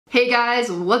Hey guys,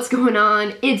 what's going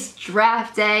on? It's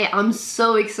draft day. I'm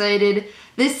so excited.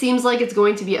 This seems like it's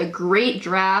going to be a great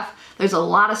draft. There's a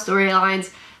lot of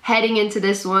storylines heading into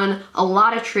this one, a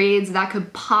lot of trades that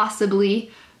could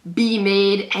possibly be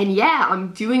made, and yeah,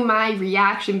 I'm doing my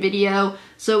reaction video.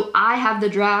 So I have the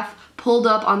draft pulled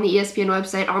up on the ESPN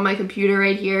website on my computer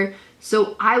right here.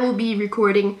 So I will be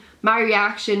recording my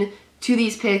reaction to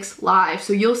these picks live.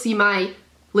 So you'll see my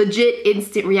legit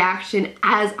instant reaction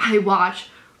as I watch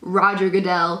Roger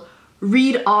Goodell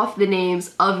read off the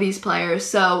names of these players.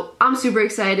 So I'm super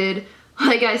excited.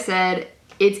 Like I said,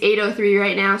 it's 8:03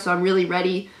 right now, so I'm really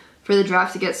ready for the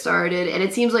draft to get started. And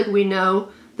it seems like we know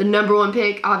the number 1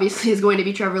 pick obviously is going to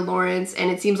be Trevor Lawrence,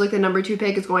 and it seems like the number 2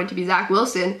 pick is going to be Zach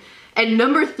Wilson. And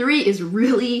number 3 is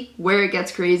really where it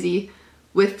gets crazy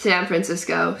with San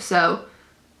Francisco. So,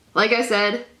 like I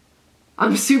said,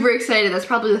 I'm super excited. That's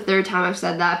probably the 3rd time I've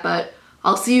said that, but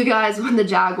I'll see you guys when the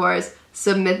Jaguars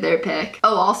submit their pick.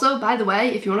 Oh, also, by the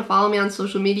way, if you want to follow me on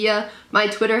social media, my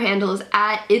Twitter handle is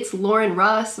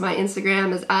 @It'sLaurenRuss, my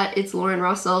Instagram is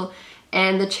 @It'sLaurenRussell,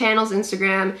 and the channel's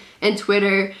Instagram and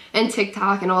Twitter and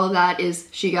TikTok and all of that is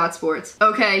SheGotSports.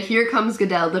 Okay, here comes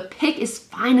Goodell. The pick is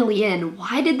finally in.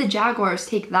 Why did the Jaguars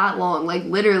take that long? Like,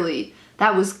 literally,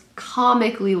 that was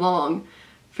comically long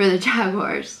for the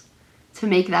Jaguars to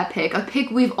make that pick. A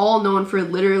pick we've all known for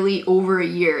literally over a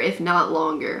year, if not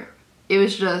longer. It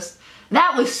was just,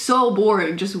 that was so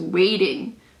boring, just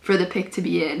waiting for the pick to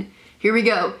be in. Here we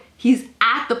go. He's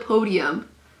at the podium.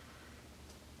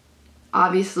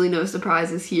 Obviously, no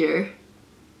surprises here.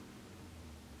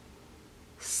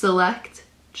 Select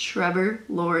Trevor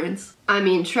Lawrence. I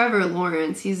mean, Trevor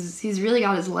Lawrence, he's really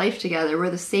got his life together. We're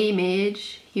the same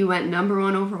age. He went number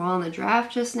 1 overall in the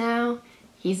draft just now.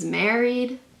 He's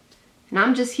married. And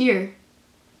I'm just here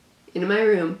in my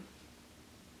room.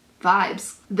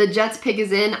 Vibes. The Jets pick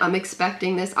is in. I'm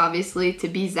expecting this obviously to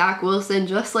be Zach Wilson,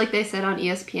 just like they said on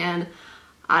ESPN.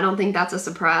 I don't think that's a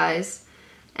surprise.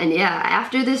 And yeah,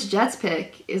 after this Jets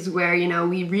pick is where, you know,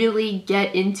 we really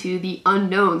get into the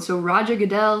unknown. So Roger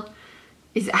Goodell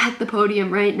is at the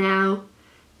podium right now,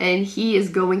 and he is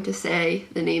going to say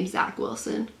the name Zach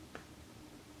Wilson.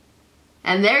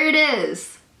 And there it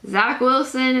is. Zach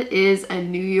Wilson is a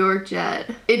New York Jet.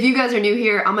 If you guys are new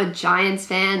here, I'm a Giants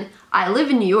fan. I live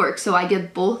in New York, so I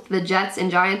get both the Jets and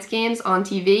Giants games on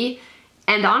TV.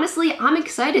 And honestly, I'm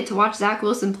excited to watch Zach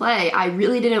Wilson play. I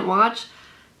really didn't watch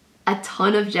a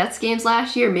ton of Jets games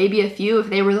last year, maybe a few if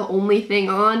they were the only thing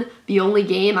on, the only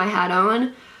game I had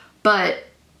on. But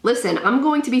listen, I'm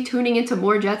going to be tuning into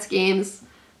more Jets games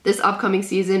this upcoming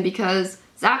season because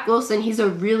Zach Wilson, he's a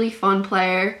really fun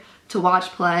player to watch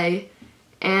play.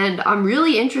 And I'm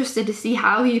really interested to see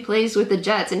how he plays with the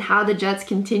Jets and how the Jets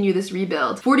continue this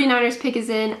rebuild. 49ers pick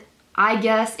is in. I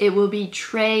guess it will be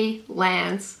Trey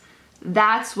Lance.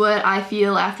 That's what I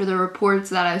feel after the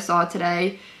reports that I saw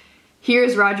today.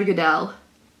 Here's Roger Goodell.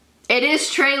 It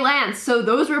is Trey Lance. So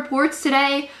those reports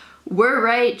today were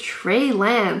right. Trey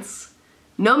Lance,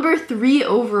 number 3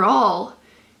 overall.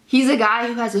 He's a guy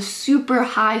who has a super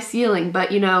high ceiling,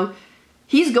 but you know,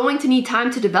 he's going to need time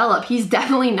to develop. He's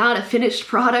definitely not a finished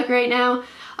product right now.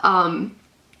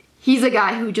 He's a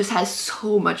guy who just has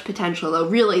so much potential though.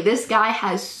 Really, this guy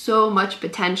has so much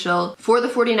potential. For the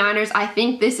 49ers, I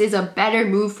think this is a better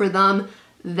move for them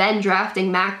than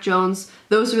drafting Mac Jones.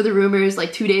 Those were the rumors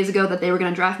like 2 days ago that they were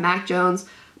gonna draft Mac Jones.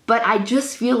 But I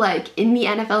just feel like in the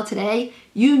NFL today,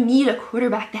 you need a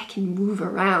quarterback that can move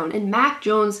around. And Mac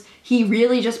Jones, he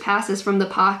really just passes from the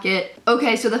pocket.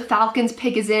 Okay, so the Falcons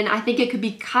pick is in. I think it could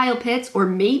be Kyle Pitts or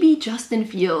maybe Justin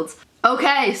Fields.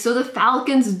 Okay, so the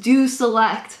Falcons do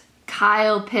select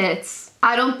Kyle Pitts.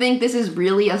 I don't think this is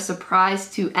really a surprise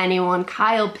to anyone.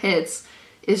 Kyle Pitts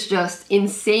is just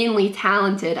insanely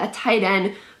talented, a tight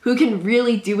end who can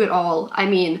really do it all. I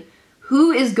mean,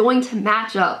 who is going to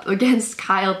match up against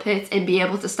Kyle Pitts and be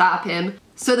able to stop him?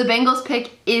 So the Bengals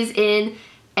pick is in,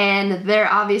 and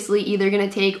they're obviously either going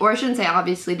to take, or I shouldn't say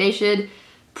obviously, they should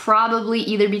probably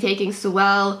either be taking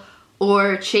Sewell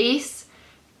or Chase.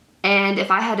 And if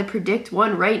I had to predict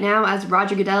one right now as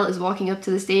Roger Goodell is walking up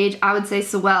to the stage, I would say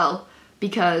Sewell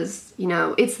because, you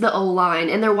know, it's the O-line,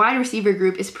 and their wide receiver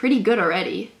group is pretty good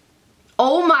already.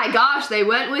 Oh my gosh, they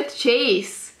went with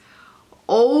Chase.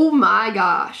 Oh my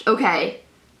gosh. Okay,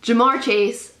 Jamar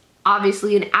Chase,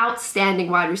 obviously an outstanding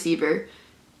wide receiver.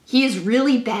 He is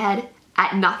really bad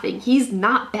at nothing. He's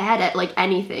not bad at like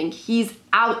anything. He's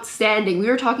outstanding. We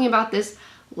were talking about this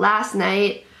last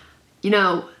night. You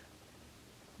know,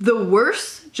 the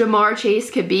worse Jamar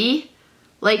Chase could be,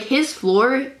 like his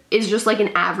floor is just like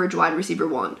an average wide receiver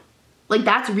 1. Like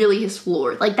that's really his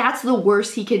floor. Like that's the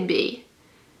worst he can be.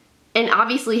 And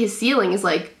obviously his ceiling is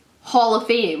like Hall of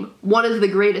Fame, one of the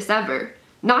greatest ever.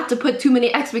 Not to put too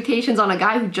many expectations on a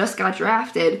guy who just got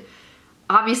drafted.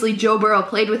 Obviously Joe Burrow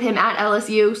played with him at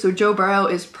LSU, so Joe Burrow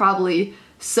is probably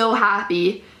so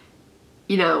happy,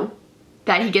 you know,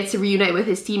 that he gets to reunite with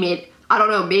his teammate. I don't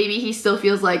know, maybe he still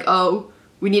feels like, oh,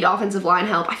 we need offensive line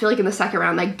help. I feel like in the second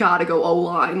round, they gotta go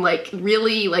O-line. Like,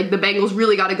 really, like, the Bengals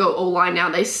really gotta go O-line now.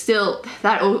 They still,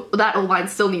 that O-line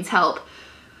still needs help.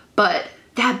 But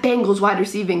that Bengals wide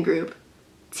receiving group,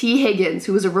 T. Higgins,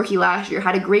 who was a rookie last year,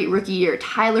 had a great rookie year,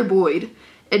 Tyler Boyd,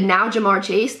 and now Jamar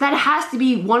Chase, that has to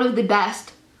be one of the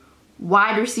best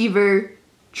wide receiver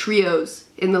trios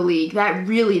in the league. That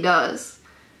really does.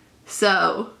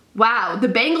 So, wow, the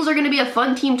Bengals are going to be a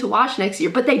fun team to watch next year,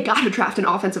 but they got to draft an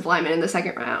offensive lineman in the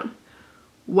second round.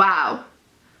 Wow.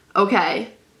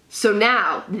 Okay, so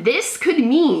now this could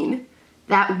mean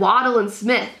that Waddle and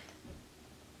Smith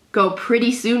go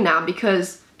pretty soon now,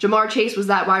 because Jamar Chase was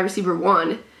that wide receiver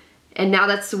 1, and now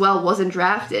that Sewell wasn't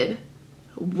drafted,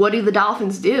 what do the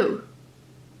Dolphins do?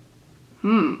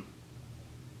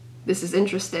 This is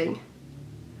interesting.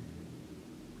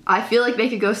 I feel like they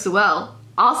could go Sewell.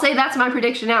 I'll say that's my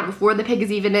prediction now before the pick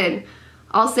is even in.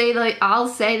 I'll say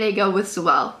they go with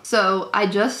Sewell. So I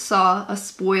just saw a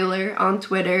spoiler on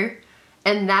Twitter,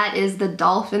 and that is the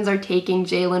Dolphins are taking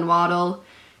Jalen Waddle.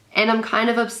 And I'm kind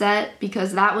of upset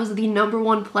because that was the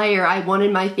 #1 player I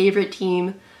wanted my favorite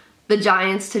team, the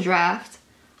Giants, to draft.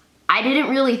 I didn't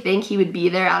really think he would be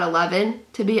there at 11,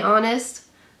 to be honest,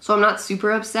 so I'm not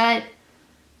super upset,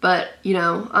 but, you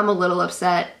know, I'm a little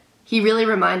upset. He really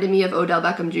reminded me of Odell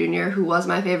Beckham Jr., who was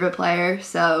my favorite player,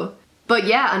 so. But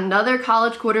yeah, another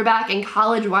college quarterback and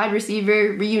college wide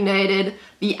receiver reunited,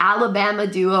 the Alabama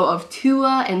duo of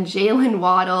Tua and Jalen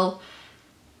Waddle.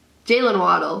 Jalen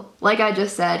Waddle, like I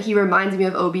just said, he reminds me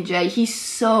of OBJ. He's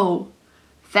so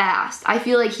fast. I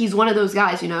feel like he's one of those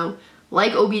guys, you know,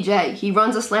 like OBJ. He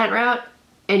runs a slant route,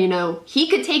 and, you know, he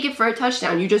could take it for a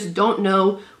touchdown. You just don't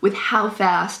know with how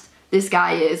fast this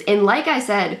guy is. And like I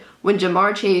said, when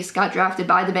Jamar Chase got drafted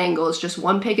by the Bengals just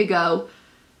 1 pick ago,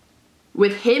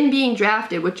 with him being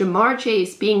drafted, with Jamar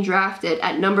Chase being drafted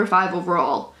at #5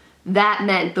 overall, that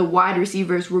meant the wide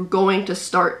receivers were going to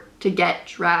start to get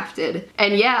drafted.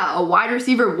 And yeah, a wide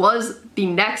receiver was the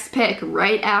next pick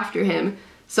right after him.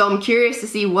 So I'm curious to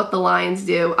see what the Lions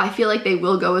do. I feel like they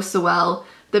will go with Sewell.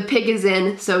 The pick is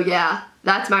in, so yeah,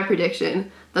 that's my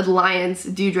prediction, that the Lions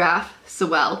do draft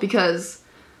Sewell, because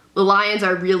the Lions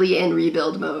are really in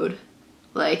rebuild mode.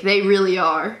 Like, they really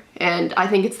are. And I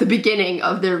think it's the beginning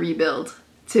of their rebuild,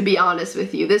 to be honest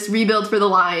with you. This rebuild for the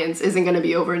Lions isn't going to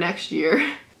be over next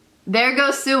year. There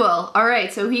goes Sewell.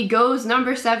 Alright, so he goes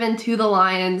 #7 to the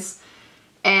Lions.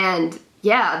 And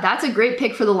yeah, that's a great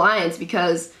pick for the Lions,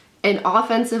 because an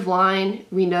offensive line,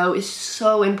 we know, is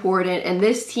so important. And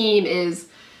this team is,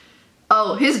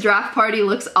 oh, his draft party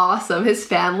looks awesome. His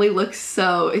family looks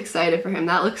so excited for him.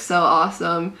 That looks so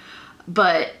awesome.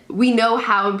 But we know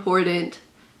how important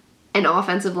an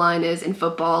offensive line is in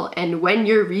football. And when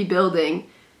you're rebuilding,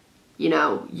 you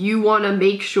know, you want to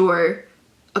make sure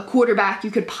a quarterback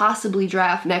you could possibly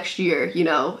draft next year, you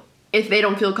know, if they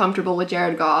don't feel comfortable with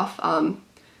Jared Goff.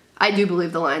 I do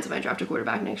believe the Lions might draft a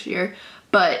quarterback next year.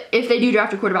 But if they do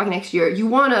draft a quarterback next year, you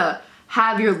want to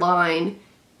have your line,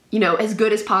 you know, as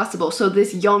good as possible, so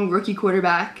this young rookie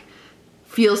quarterback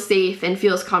feels safe and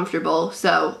feels comfortable.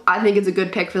 So I think it's a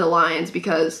good pick for the Lions,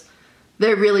 because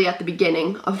they're really at the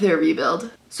beginning of their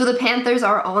rebuild. So the Panthers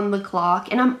are on the clock,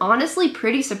 and I'm honestly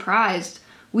pretty surprised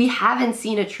we haven't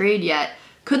seen a trade yet.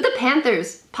 Could the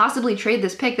Panthers possibly trade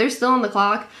this pick? They're still on the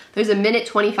clock. There's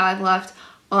 1:25 left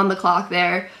on the clock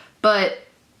there. But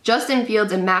Justin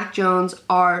Fields and Mac Jones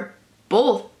are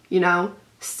both, you know,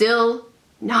 still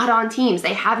not on teams.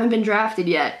 They haven't been drafted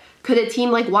yet. Could a team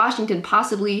like Washington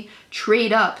possibly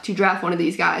trade up to draft one of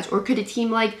these guys? Or could a team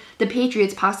like the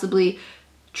Patriots possibly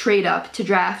trade up to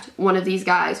draft one of these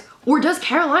guys? Or does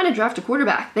Carolina draft a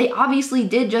quarterback? They obviously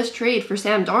did just trade for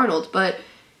Sam Darnold, but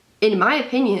in my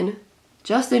opinion,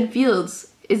 Justin Fields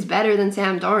is better than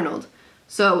Sam Darnold.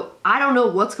 So I don't know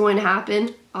what's going to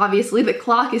happen. Obviously, the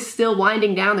clock is still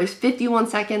winding down. There's 51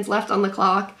 seconds left on the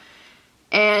clock.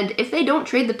 And if they don't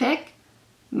trade the pick,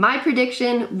 my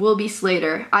prediction will be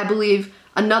Slater. I believe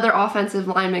another offensive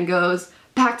lineman goes,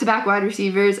 back-to-back wide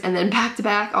receivers, and then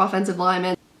back-to-back offensive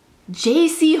linemen.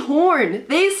 J.C. Horn.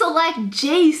 They select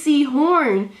J.C.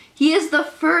 Horn. He is the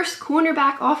first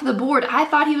cornerback off the board. I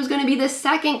thought he was going to be the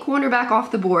second cornerback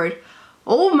off the board.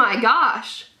 Oh my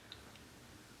gosh.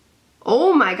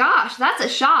 Oh my gosh, that's a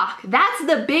shock. That's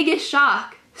the biggest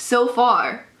shock so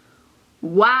far.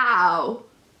 Wow.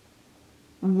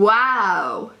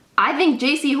 Wow. I think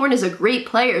J.C. Horn is a great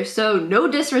player, so no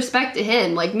disrespect to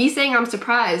him. Like, me saying I'm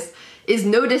surprised is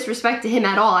no disrespect to him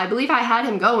at all. I believe I had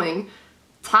him going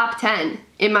top 10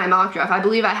 in my mock draft. I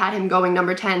believe I had him going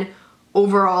number 10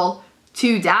 overall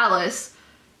to Dallas.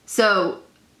 So,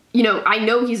 you know, I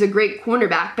know he's a great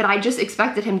cornerback, but I just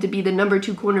expected him to be the number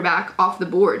 2 cornerback off the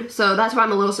board. So that's why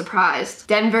I'm a little surprised.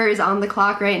 Denver is on the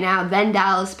clock right now, then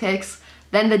Dallas picks,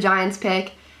 then the Giants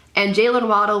pick. And Jalen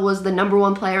Waddle was the number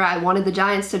 1 player I wanted the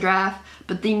Giants to draft,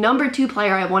 but the number 2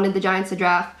 player I wanted the Giants to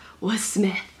draft was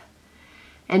Smith.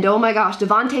 And oh my gosh,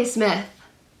 Devontae Smith.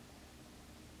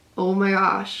 Oh my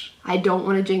gosh, I don't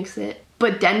want to jinx it.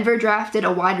 But Denver drafted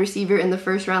a wide receiver in the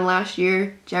first round last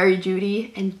year, Jerry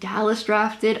Jeudy, and Dallas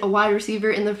drafted a wide receiver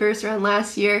in the first round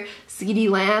last year, CeeDee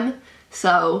Lamb.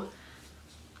 So,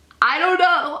 I don't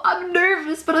know. I'm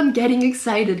nervous, but I'm getting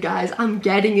excited, guys. I'm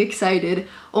getting excited.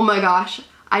 Oh my gosh,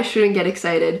 I shouldn't get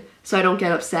excited so I don't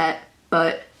get upset,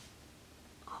 but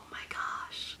oh my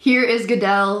gosh. Here is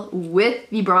Goodell with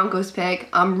the Broncos pick.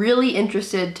 I'm really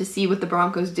interested to see what the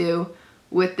Broncos do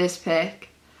with this pick.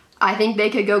 I think they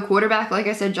could go quarterback, like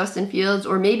I said, Justin Fields,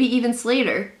 or maybe even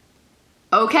Slater.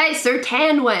 Okay,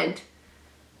 Surtain went.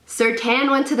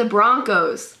 Surtain went to the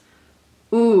Broncos.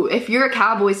 Ooh, if you're a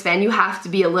Cowboys fan, you have to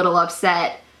be a little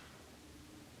upset.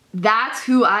 That's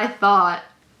who I thought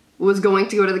was going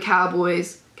to go to the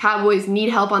Cowboys. Cowboys need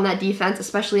help on that defense,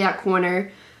 especially at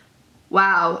corner.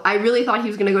 Wow, I really thought he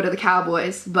was going to go to the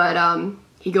Cowboys, but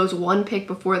he goes 1 pick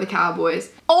before the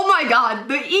Cowboys. Oh my god,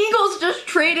 the Eagles just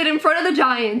traded in front of the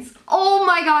Giants. Oh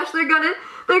my gosh, they're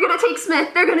gonna take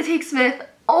Smith. They're gonna take Smith.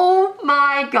 Oh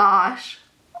my gosh.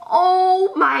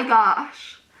 Oh my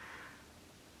gosh.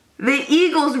 The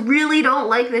Eagles really don't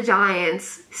like the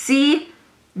Giants. See,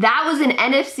 that was an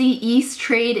NFC East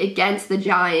trade against the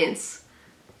Giants.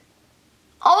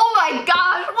 Oh my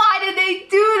gosh, why did they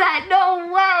do that?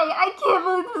 No way. I can't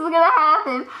believe this is gonna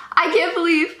happen. I can't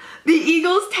believe the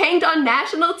Eagles tanked on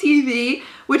national TV,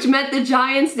 which meant the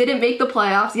Giants didn't make the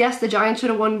playoffs. Yes, the Giants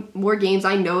should have won more games.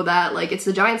 I know that. Like, it's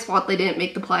the Giants' fault they didn't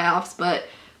make the playoffs, but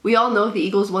we all know if the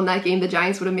Eagles won that game, the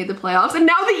Giants would have made the playoffs. And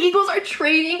now the Eagles are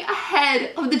trading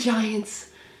ahead of the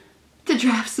Giants to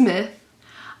draft Smith.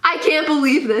 I can't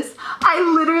believe this. I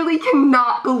literally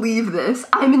cannot believe this.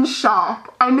 I'm in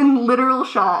shock. I'm in literal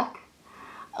shock.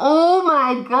 Oh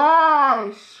my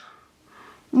gosh.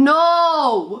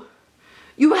 No.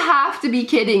 You have to be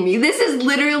kidding me. This is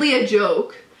literally a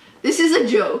joke. This is a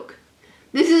joke.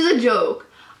 This is a joke.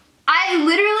 I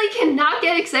literally cannot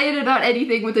get excited about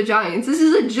anything with the Giants. This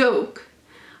is a joke.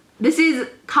 This is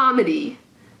comedy.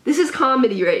 This is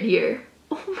comedy right here.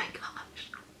 Oh my gosh.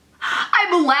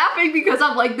 I'm laughing because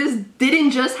I'm like, this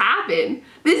didn't just happen.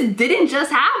 This didn't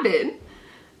just happen.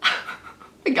 Oh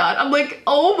my god, I'm like,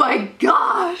 oh my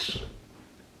gosh.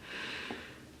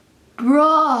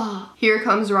 Bruh. Here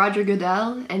comes Roger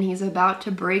Goodell, and he's about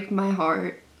to break my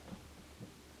heart.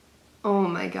 Oh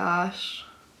my gosh.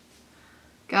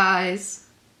 Guys,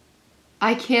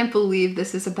 I can't believe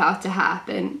this is about to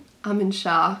happen. I'm in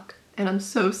shock, and I'm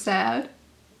so sad.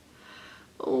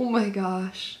 Oh my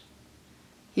gosh.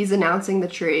 He's announcing the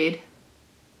trade.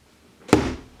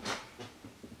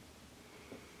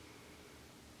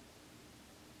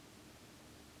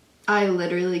 I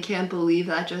literally can't believe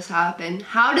that just happened.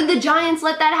 How did the Giants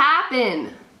let that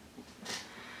happen?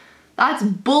 That's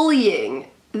bullying.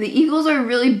 The Eagles are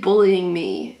really bullying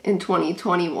me in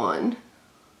 2021.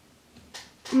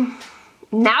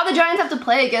 Now the Giants have to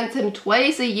play against him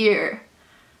twice a year.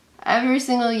 Every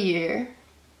single year.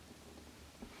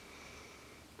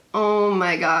 Oh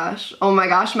my gosh. Oh my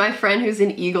gosh, my friend who's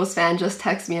an Eagles fan just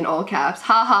texted me in all caps.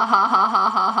 Ha ha ha ha ha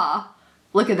ha ha.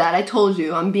 Look at that, I told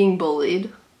you, I'm being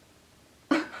bullied.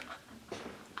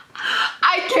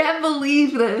 I can't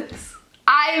believe this.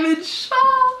 I'm in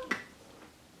shock.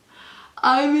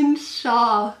 I'm in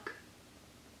shock.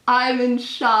 I'm in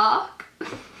shock.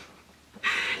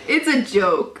 It's a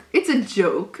joke. It's a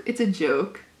joke. It's a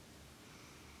joke.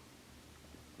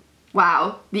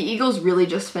 Wow, the Eagles really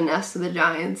just finessed the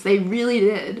Giants. They really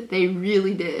did. They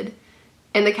really did.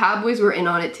 And the Cowboys were in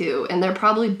on it too, and they're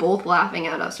probably both laughing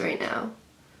at us right now.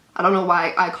 I don't know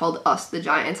why I called us the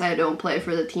Giants. I don't play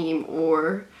for the team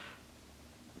or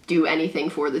do anything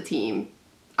for the team.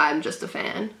 I'm just a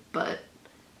fan. But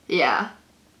yeah,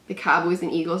 the Cowboys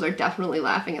and Eagles are definitely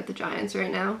laughing at the Giants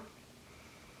right now.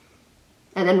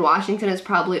 And then Washington is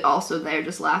probably also there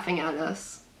just laughing at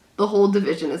us. The whole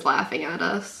division is laughing at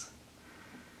us.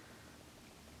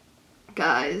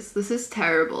 Guys, this is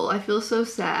terrible. I feel so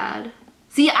sad.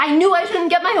 See, I knew I shouldn't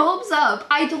get my hopes up.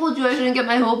 I told you I shouldn't get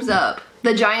my hopes up.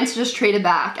 The Giants just traded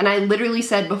back, and I literally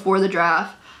said before the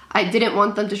draft, I didn't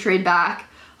want them to trade back.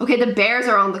 Okay, the Bears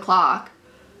are on the clock.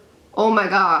 Oh my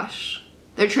gosh.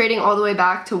 They're trading all the way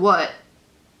back to what?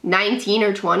 19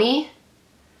 or 20?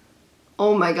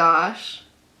 Oh my gosh.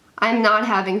 I'm not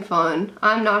having fun.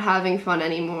 I'm not having fun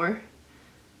anymore.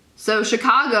 So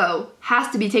Chicago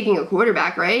has to be taking a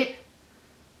quarterback, right?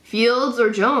 Fields or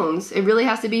Jones? It really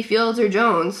has to be Fields or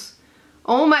Jones.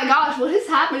 Oh my gosh, what is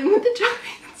happening with the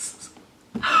Giants?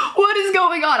 What is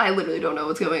going on? I literally don't know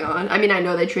what's going on. I mean, I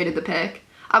know they traded the pick.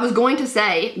 I was going to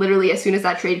say, literally as soon as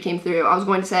that trade came through, I was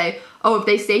going to say, oh, if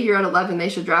they stay here at 11, they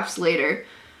should draft Slater.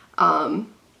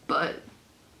 But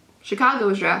Chicago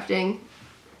was drafting.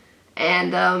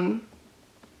 And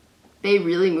they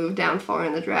really moved down far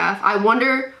in the draft. I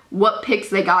wonder what picks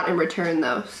they got in return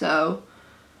though. So,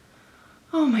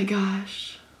 oh my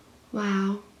gosh.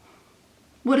 Wow.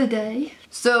 What a day.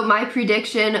 So my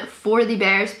prediction for the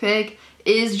Bears pick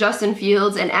is Justin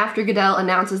Fields, and after Goodell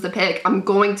announces the pick, I'm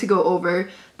going to go over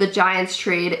the Giants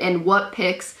trade and what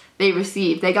picks they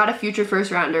received. They got a future first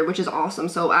rounder, which is awesome.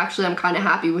 So actually I'm kind of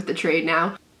happy with the trade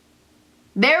now.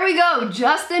 There we go,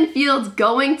 Justin Fields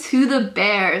going to the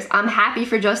Bears. I'm happy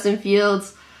for Justin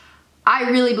Fields. I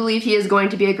really believe he is going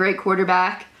to be a great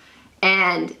quarterback.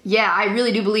 And yeah, I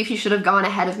really do believe he should have gone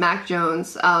ahead of Mac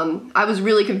Jones. I was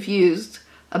really confused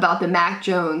about the Mac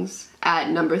Jones at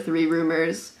number 3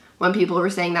 rumors when people were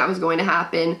saying that was going to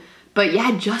happen. But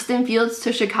yeah, Justin Fields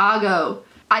to Chicago.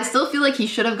 I still feel like he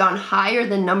should have gone higher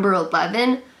than number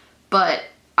 11, but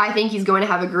I think he's going to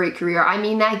have a great career. I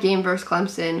mean, that game versus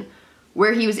Clemson,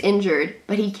 where he was injured,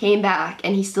 but he came back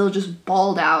and he still just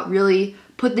balled out, really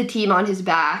put the team on his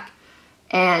back.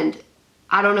 And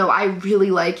I don't know, I really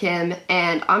like him,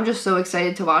 and I'm just so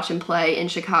excited to watch him play in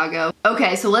Chicago.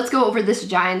 Okay, so let's go over this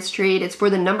Giants trade. It's for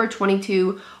the number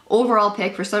 22 overall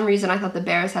pick. For some reason, I thought the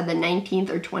Bears had the 19th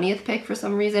or 20th pick for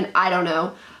some reason. I don't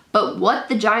know. But what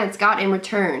the Giants got in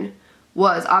return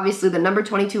was obviously the number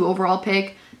 22 overall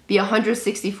pick, the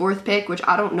 164th pick, which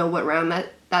I don't know what round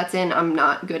that's in. I'm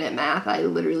not good at math. I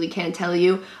literally can't tell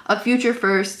you. A future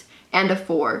first and a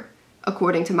 4,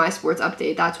 according to my sports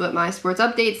update. That's what my sports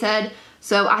update said.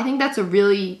 So I think that's a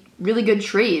really, really good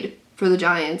trade for the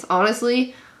Giants.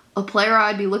 Honestly, a player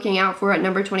I'd be looking out for at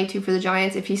number 22 for the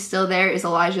Giants, if he's still there, is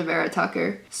Elijah Vera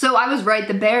Tucker. So I was right,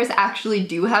 the Bears actually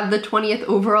do have the 20th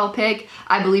overall pick.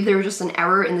 I believe there was just an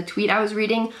error in the tweet I was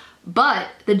reading. But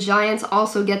the Giants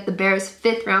also get the Bears'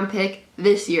 5th round pick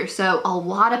this year. So a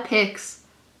lot of picks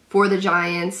for the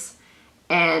Giants.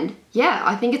 And yeah,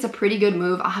 I think it's a pretty good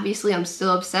move. Obviously, I'm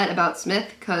still upset about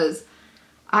Smith because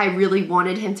I really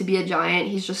wanted him to be a Giant.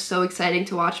 He's just so exciting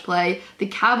to watch play. The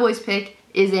Cowboys pick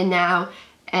is in now,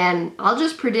 and I'll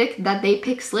just predict that they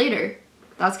pick Slater.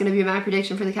 That's going to be my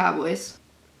prediction for the Cowboys.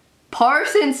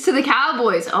 Parsons to the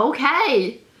Cowboys.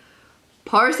 Okay.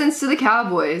 Parsons to the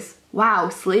Cowboys. Wow,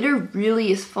 Slater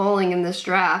really is falling in this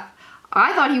draft.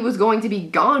 I thought he was going to be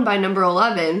gone by number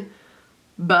 11,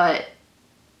 but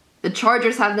the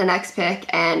Chargers have the next pick,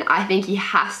 and I think he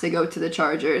has to go to the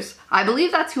Chargers. I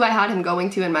believe that's who I had him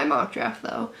going to in my mock draft,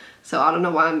 though. So I don't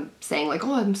know why I'm saying, like,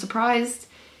 oh, I'm surprised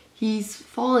he's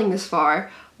falling this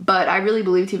far. But I really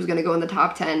believed he was going to go in the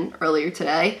top 10 earlier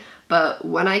today. But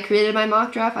when I created my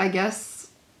mock draft, I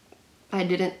guess I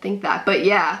didn't think that. But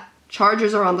yeah,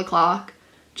 Chargers are on the clock.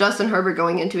 Justin Herbert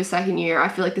going into his 2nd year. I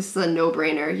feel like this is a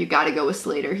no-brainer. You got to go with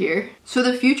Slater here. So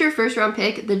the future first-round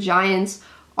pick, the Giants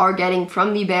are getting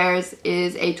from the Bears,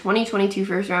 is a 2022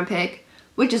 first-round pick,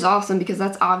 which is awesome because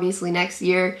that's obviously next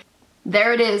year.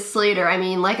 There it is, Slater. I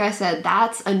mean, like I said,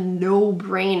 that's a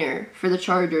no-brainer for the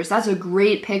Chargers. That's a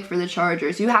great pick for the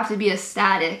Chargers. You have to be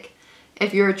ecstatic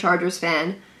if you're a Chargers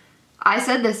fan. I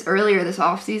said this earlier this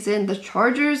offseason, the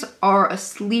Chargers are a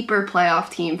sleeper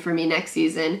playoff team for me next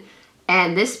season,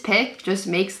 and this pick just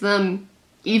makes them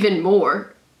even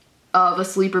more of a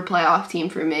sleeper playoff team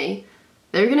for me.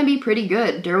 They're going to be pretty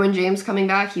good. Derwin James coming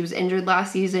back. He was injured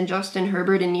last season. Justin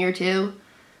Herbert in year 2.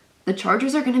 The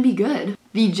Chargers are going to be good.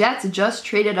 The Jets just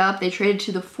traded up. They traded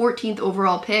to the 14th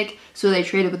overall pick, so they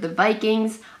traded with the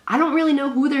Vikings. I don't really know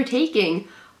who they're taking.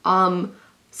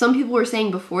 Some people were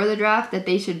saying before the draft that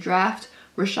they should draft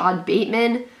Rashad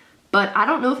Bateman, but I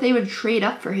don't know if they would trade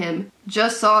up for him.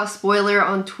 Just saw a spoiler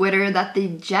on Twitter that the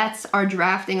Jets are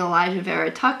drafting Elijah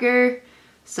Vera Tucker.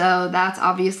 So that's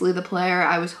obviously the player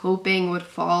I was hoping would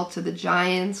fall to the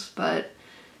Giants, but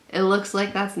it looks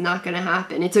like that's not going to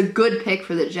happen. It's a good pick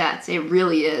for the Jets. It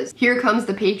really is. Here comes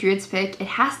the Patriots pick. It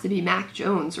has to be Mac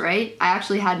Jones, right? I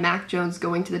actually had Mac Jones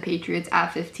going to the Patriots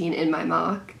at 15 in my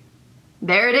mock.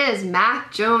 There it is,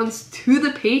 Mac Jones to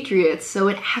the Patriots. So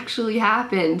it actually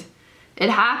happened.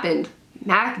 It happened.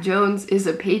 Mac Jones is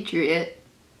a Patriot.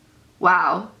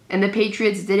 Wow. And the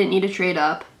Patriots didn't need to trade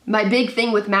up. My big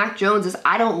thing with Mac Jones is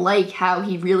I don't like how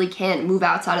he really can't move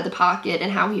outside of the pocket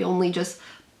and how he only just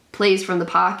plays from the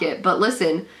pocket. But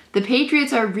listen, the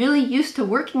Patriots are really used to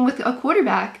working with a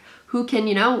quarterback who can,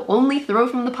 you know, only throw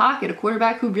from the pocket, a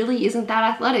quarterback who really isn't that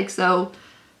athletic. So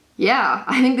yeah,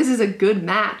 I think this is a good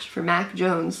match for Mac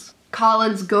Jones.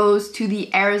 Collins goes to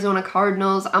the Arizona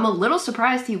Cardinals. I'm a little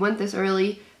surprised he went this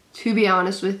early, to be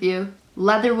honest with you.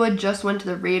 Leatherwood just went to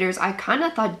the Raiders. I kind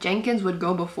of thought Jenkins would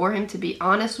go before him, to be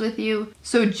honest with you.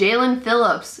 So Jalen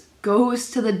Phillips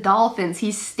goes to the Dolphins.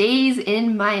 He stays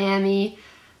in Miami.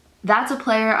 That's a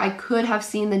player I could have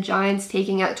seen the Giants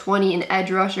taking at 20, an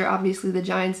edge rusher. Obviously, the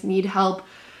Giants need help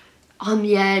on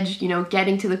the edge, you know,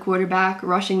 getting to the quarterback,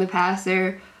 rushing the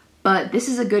passer. But this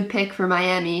is a good pick for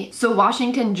Miami. So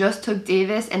Washington just took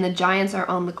Davis, and the Giants are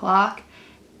on the clock.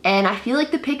 And I feel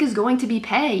like the pick is going to be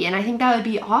Pay, and I think that would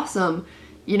be awesome.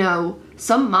 You know,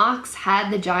 some mocks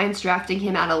had the Giants drafting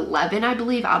him at 11, I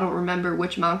believe. I don't remember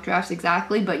which mock drafts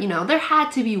exactly, but, you know, there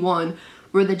had to be one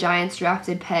where the Giants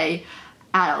drafted Pay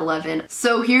at 11.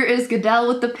 So here is Goodell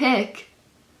with the pick.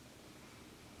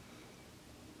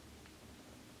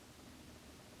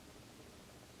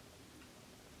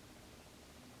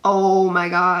 Oh my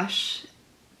gosh.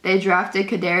 They drafted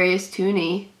Kadarius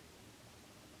Toney.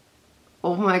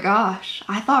 Oh my gosh.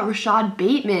 I thought Rashad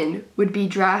Bateman would be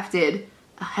drafted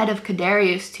ahead of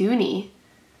Kadarius Toney.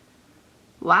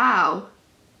 Wow.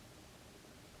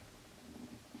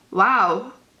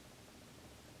 Wow.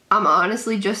 I'm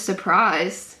honestly just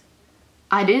surprised.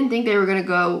 I didn't think they were going to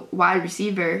go wide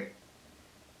receiver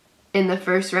in the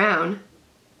first round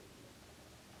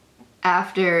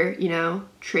after, you know,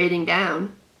 trading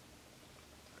down.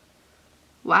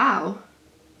 Wow.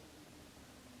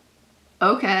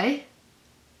 Okay.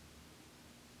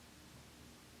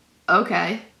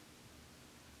 Okay.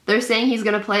 They're saying he's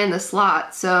going to play in the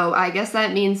slot, so I guess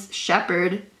that means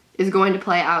Shepard is going to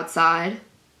play outside.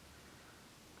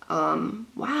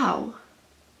 Wow.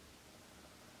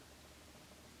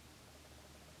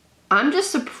 I'm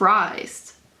just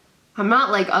surprised. I'm not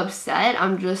like upset,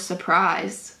 I'm just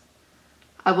surprised.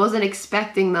 I wasn't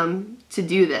expecting them to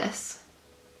do this.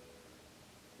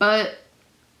 But,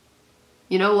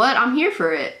 you know what? I'm here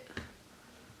for it.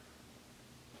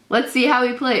 Let's see how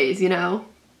he plays, you know?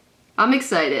 I'm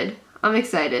excited. I'm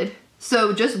excited.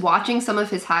 So just watching some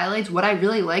of his highlights, what I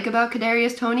really like about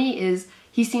Kadarius Toney is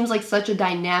he seems like such a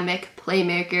dynamic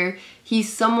playmaker.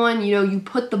 He's someone, you know, you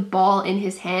put the ball in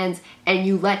his hands and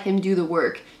you let him do the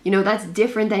work. You know, that's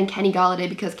different than Kenny Golladay,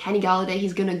 because Kenny Golladay,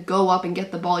 he's going to go up and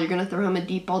get the ball. You're going to throw him a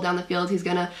deep ball down the field. He's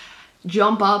going to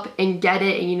jump up and get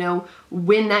it and, you know,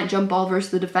 win that jump ball versus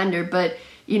the defender. But,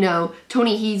 you know,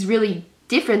 Toney, he's really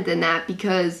different than that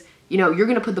because, you know, you're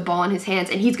going to put the ball in his hands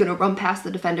and he's going to run past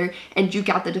the defender and juke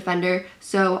out the defender.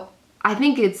 So I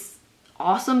think it's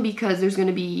awesome because there's going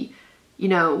to be, you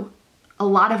know, a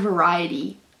lot of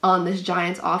variety on this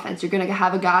Giants offense. You're going to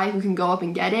have a guy who can go up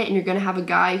and get it, and you're going to have a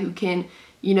guy who can,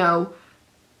 you know,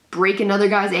 break another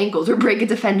guy's ankles or break a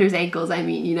defender's ankles. I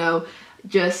mean, you know,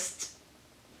 just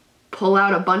pull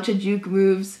out a bunch of juke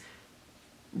moves,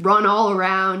 run all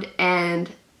around, and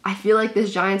I feel like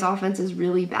this Giants offense is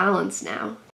really balanced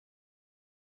now.